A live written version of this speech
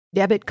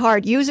Debit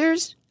card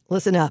users,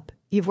 listen up.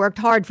 You've worked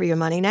hard for your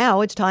money.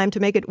 Now it's time to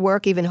make it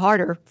work even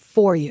harder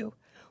for you.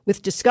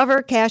 With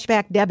Discover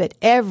Cashback Debit,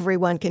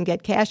 everyone can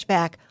get cash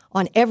back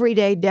on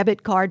everyday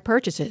debit card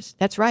purchases.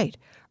 That's right.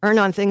 Earn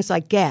on things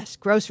like gas,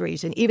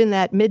 groceries, and even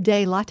that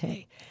midday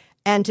latte.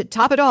 And to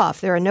top it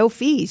off, there are no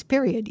fees,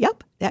 period.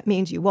 Yep, that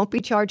means you won't be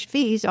charged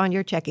fees on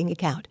your checking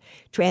account.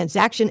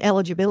 Transaction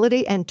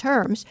eligibility and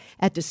terms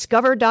at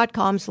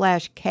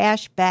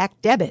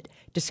discover.com/cashbackdebit.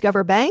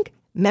 Discover Bank,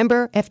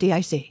 member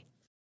FDIC.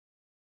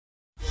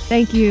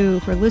 Thank you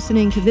for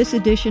listening to this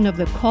edition of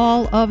the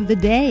Call of the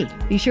Day.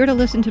 Be sure to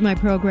listen to my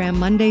program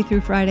Monday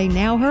through Friday,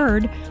 now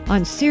heard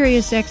on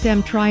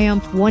SiriusXM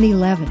Triumph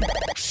 111.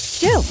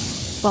 Jill,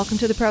 welcome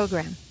to the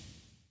program.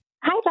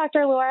 Hi,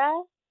 Dr.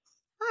 Laura.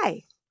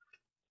 Hi.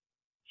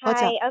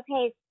 What's up?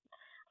 Okay.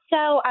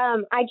 So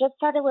I just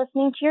started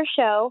listening to your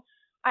show.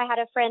 I had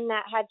a friend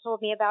that had told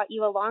me about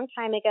you a long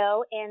time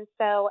ago, and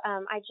so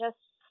I just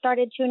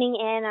started tuning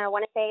in. I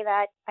want to say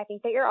that I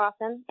think that you're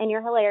awesome and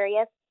you're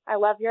hilarious. I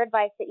love your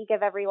advice that you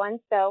give everyone,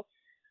 so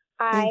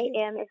I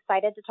am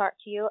excited to talk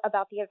to you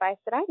about the advice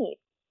that I need.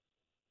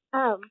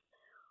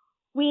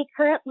 We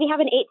have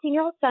an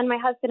 18-year-old son, my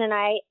husband and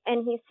I,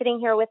 and he's sitting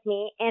here with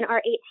me, and our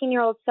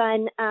 18-year-old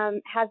son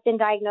has been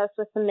diagnosed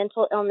with some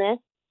mental illness.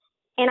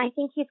 And I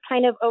think he's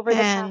kind of over the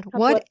past couple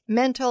what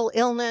mental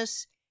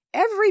illness?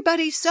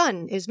 Everybody's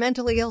son is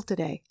mentally ill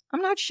today.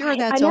 I'm not sure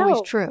that's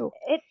always true.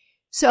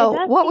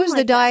 What was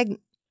the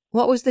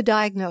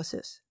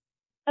diagnosis?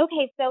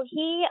 Okay, so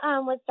he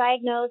was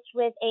diagnosed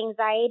with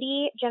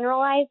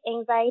generalized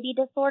anxiety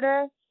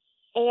disorder.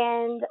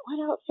 And what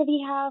else did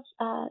he have?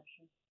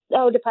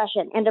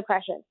 Depression.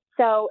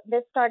 So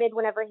this started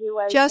whenever he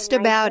was just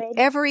in about grade.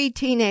 Every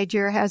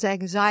teenager has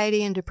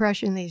anxiety and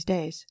depression these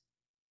days.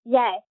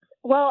 Yes.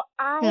 Well,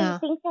 I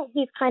think that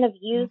he's kind of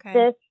used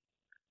this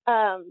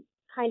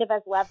kind of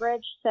as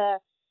leverage to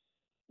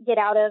get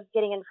out of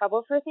getting in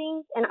trouble for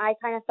things. And I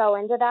kind of fell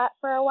into that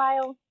for a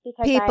while.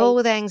 Because people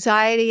with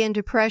anxiety and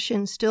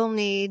depression still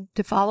need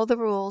to follow the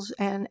rules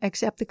and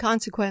accept the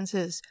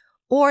consequences,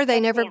 or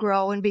they never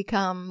grow and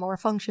become more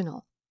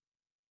functional.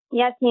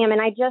 Yes, ma'am. And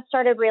I just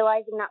started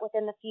realizing that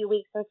within the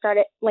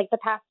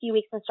past few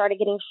weeks and started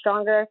getting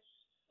stronger,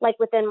 like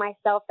within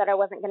myself, that I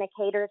wasn't going to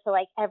cater to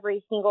like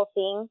every single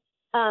thing.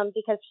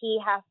 Because he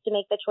has to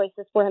make the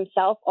choices for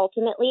himself.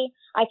 Ultimately,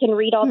 I can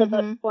read all the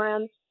books for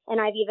him, and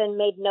I've even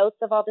made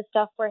notes of all the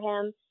stuff for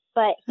him.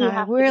 But he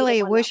has to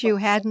really wish you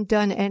hadn't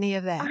done any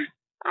of that.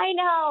 I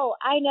know,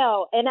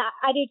 and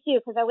I do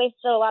too, because I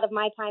wasted a lot of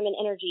my time and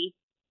energy,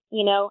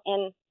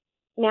 And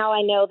now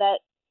I know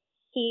that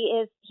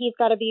he's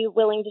got to be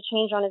willing to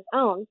change on his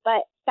own.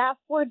 But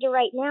fast forward to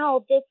right now,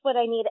 this is what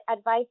I need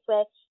advice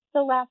with.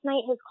 So last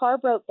night his car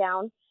broke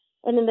down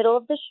in the middle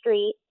of the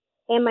street.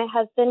 And my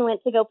husband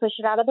went to go push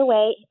it out of the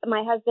way.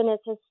 My husband is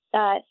his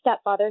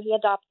stepfather. He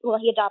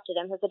adopted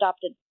him, his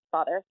adopted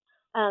father.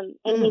 And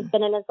he's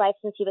been in his life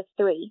since he was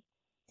 3.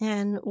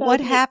 And so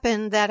what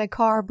happened that a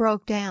car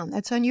broke down?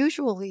 That's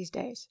unusual these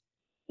days.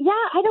 Yeah,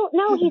 I don't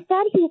know. He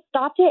said he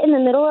stopped it in the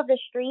middle of the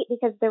street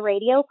because the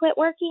radio quit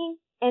working.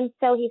 And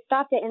so he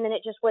stopped it, and then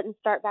it just wouldn't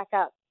start back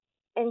up.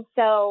 And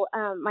so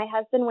my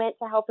husband went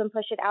to help him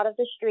push it out of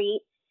the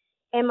street.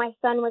 And my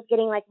son was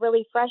getting like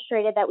really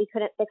frustrated that we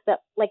couldn't fix it,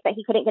 like that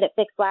he couldn't get it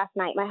fixed last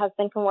night. My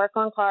husband can work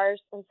on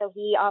cars. And so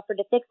he offered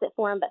to fix it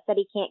for him, but said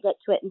he can't get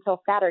to it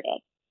until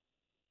Saturday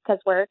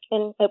because work.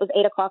 And it was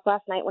 8:00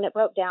 last night when it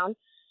broke down.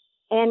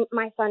 And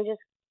my son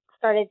just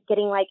started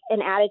getting like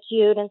an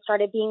attitude and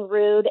started being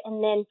rude.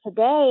 And then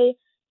today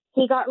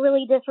he got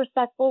really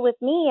disrespectful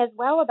with me as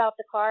well about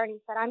the car. And he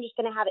said, I'm just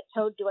going to have it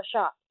towed to a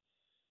shop.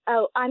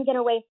 Oh, I'm going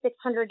to waste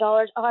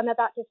 $600. Oh, I'm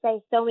about to say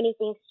so many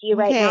things to you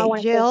right now.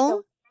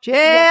 Jill?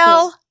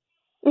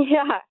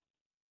 Yeah.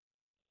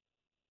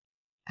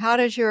 How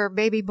does your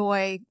baby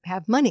boy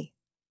have money?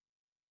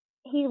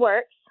 He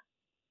works.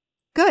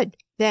 Good.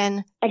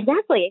 Then.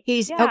 Exactly.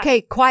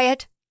 Okay,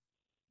 quiet.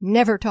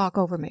 Never talk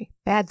over me.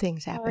 Bad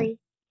things happen. Sorry.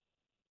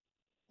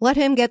 Let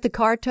him get the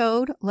car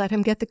towed. Let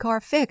him get the car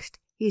fixed.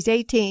 He's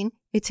 18.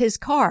 It's his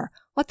car.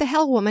 What the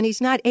hell, woman? He's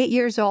not 8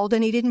 years old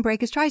and he didn't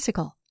break his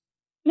tricycle.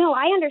 No,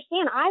 I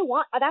understand.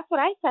 That's what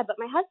I said, but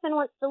my husband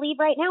wants to leave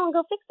right now and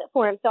go fix it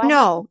for him.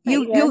 So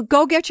you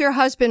go get your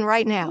husband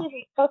right now.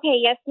 Okay,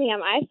 yes,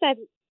 ma'am. I said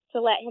to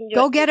let him do it.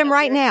 Go get him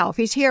right now. If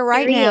he's here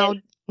right now,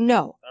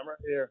 no. I'm right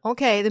here.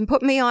 Okay, then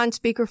put me on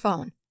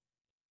speakerphone.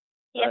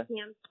 Yes,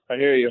 ma'am. I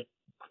hear you.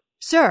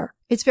 Sir,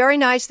 it's very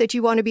nice that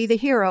you want to be the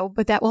hero,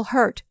 but that will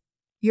hurt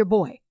your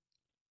boy.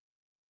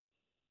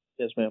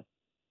 Yes, ma'am.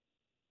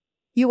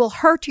 You will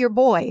hurt your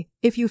boy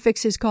if you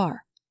fix his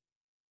car.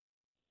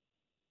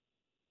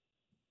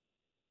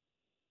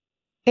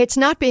 It's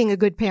not being a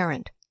good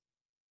parent.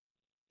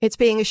 It's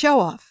being a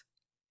show-off.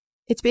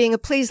 It's being a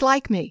please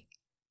like me.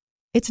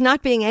 It's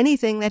not being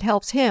anything that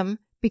helps him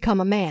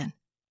become a man.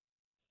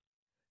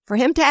 For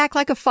him to act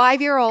like a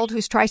 5-year-old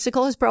whose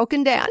tricycle is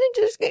broken down and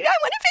just, I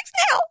want to fix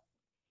now.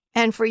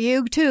 And for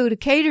you, too, to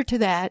cater to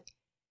that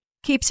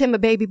keeps him a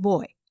baby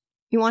boy.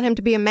 You want him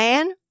to be a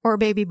man or a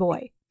baby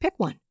boy? Pick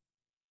one.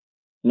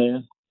 Yeah.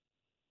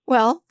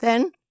 Well,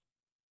 then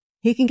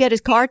he can get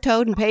his car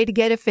towed and pay to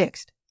get it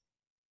fixed.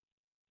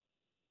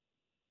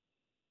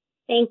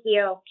 Thank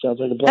you. Sounds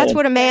like a plan. That's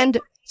what a man...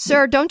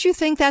 Sir, don't you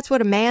think that's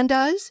what a man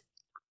does?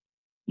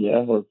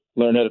 Yeah, or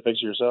learn how to fix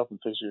it yourself and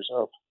fix it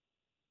yourself.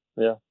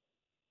 Yeah.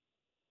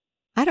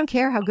 I don't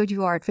care how good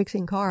you are at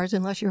fixing cars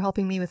unless you're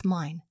helping me with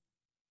mine.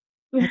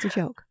 That's a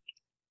joke.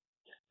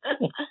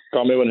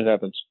 Call me when it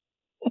happens.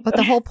 But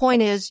the whole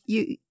point is,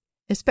 you,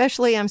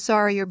 especially, I'm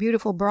sorry, your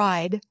beautiful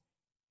bride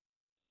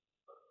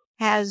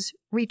has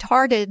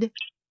retarded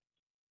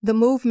the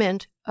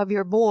movement of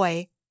your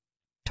boy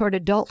toward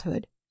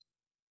adulthood.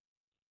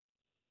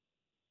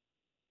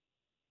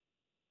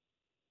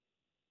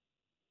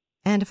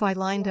 And if I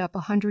lined up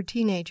 100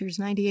 teenagers,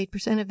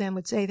 98% of them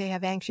would say they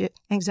have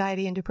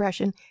anxiety and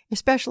depression,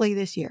 especially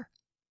this year.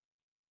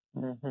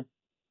 Mm-hmm.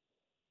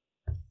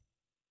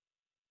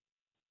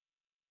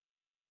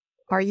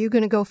 Are you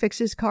going to go fix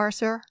his car,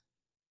 sir?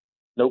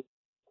 Nope.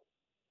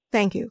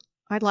 Thank you.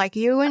 I'd like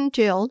you and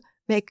Jill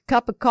make a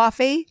cup of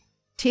coffee,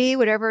 tea,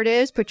 whatever it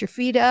is, put your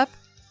feet up,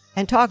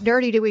 and talk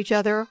dirty to each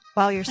other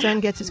while your son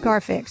gets his car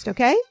fixed,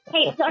 okay?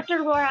 Hey,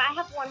 Dr. Laura, I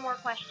have one more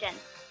question.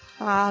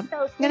 I'm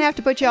going to have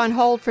to put you on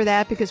hold for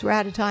that because we're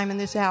out of time in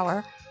this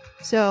hour.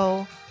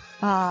 So,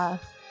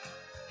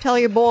 tell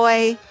your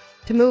boy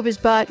to move his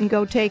butt and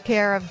go take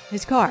care of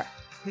his car.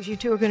 Because you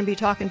two are going to be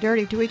talking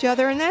dirty to each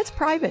other, and that's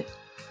private.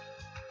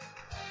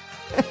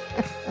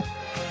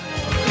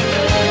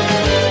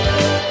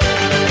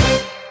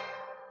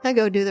 Now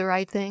go do the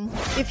right thing.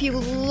 If you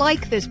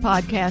like this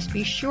podcast,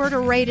 be sure to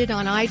rate it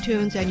on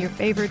iTunes and your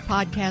favorite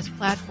podcast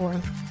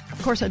platform.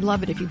 Of course, I'd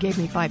love it if you gave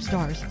me 5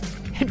 stars.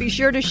 And be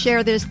sure to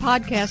share this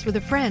podcast with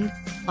a friend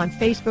on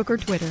Facebook or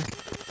Twitter.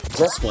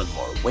 Just one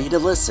more way to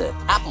listen.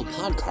 Apple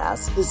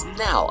Podcasts is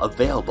now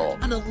available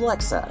on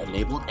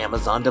Alexa-enabled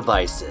Amazon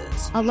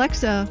devices.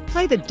 Alexa,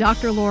 play the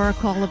Dr. Laura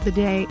Call of the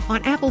Day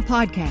on Apple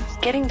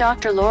Podcasts. Getting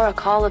Dr. Laura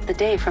Call of the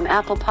Day from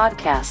Apple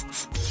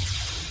Podcasts.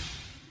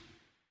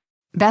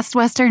 Best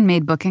Western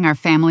made booking our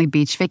family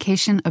beach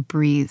vacation a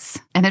breeze,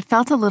 and it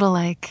felt a little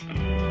like...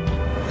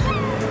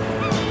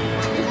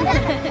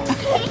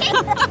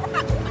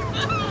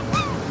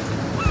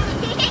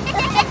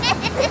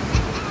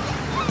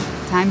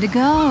 Time to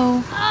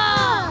go.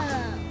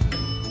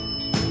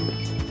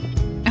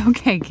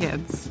 Okay,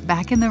 kids,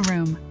 back in the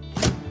room.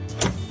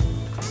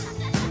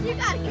 You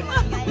gotta come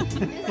on, guys.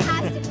 This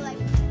has to be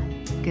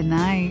like... Good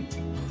night.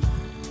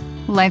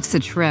 Life's a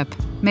trip.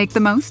 Make the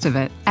most of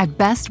it at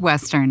Best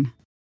Western.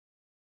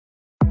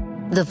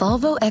 The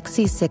Volvo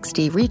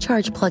XC60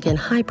 Recharge Plug-in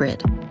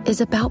Hybrid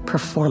is about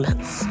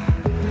performance.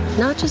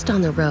 Not just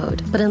on the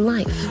road, but in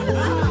life.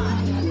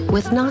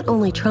 With not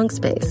only trunk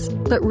space,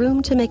 but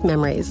room to make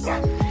memories.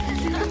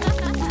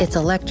 It's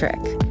electric,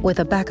 with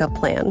a backup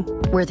plan,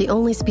 where the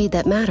only speed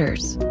that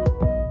matters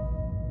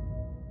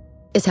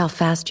is how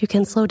fast you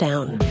can slow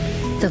down.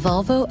 The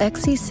Volvo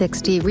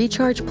XC60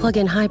 Recharge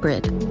Plug-in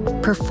Hybrid.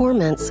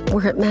 Performance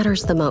where it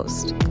matters the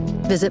most.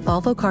 Visit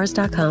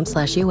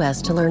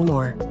volvocars.com/US to learn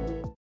more.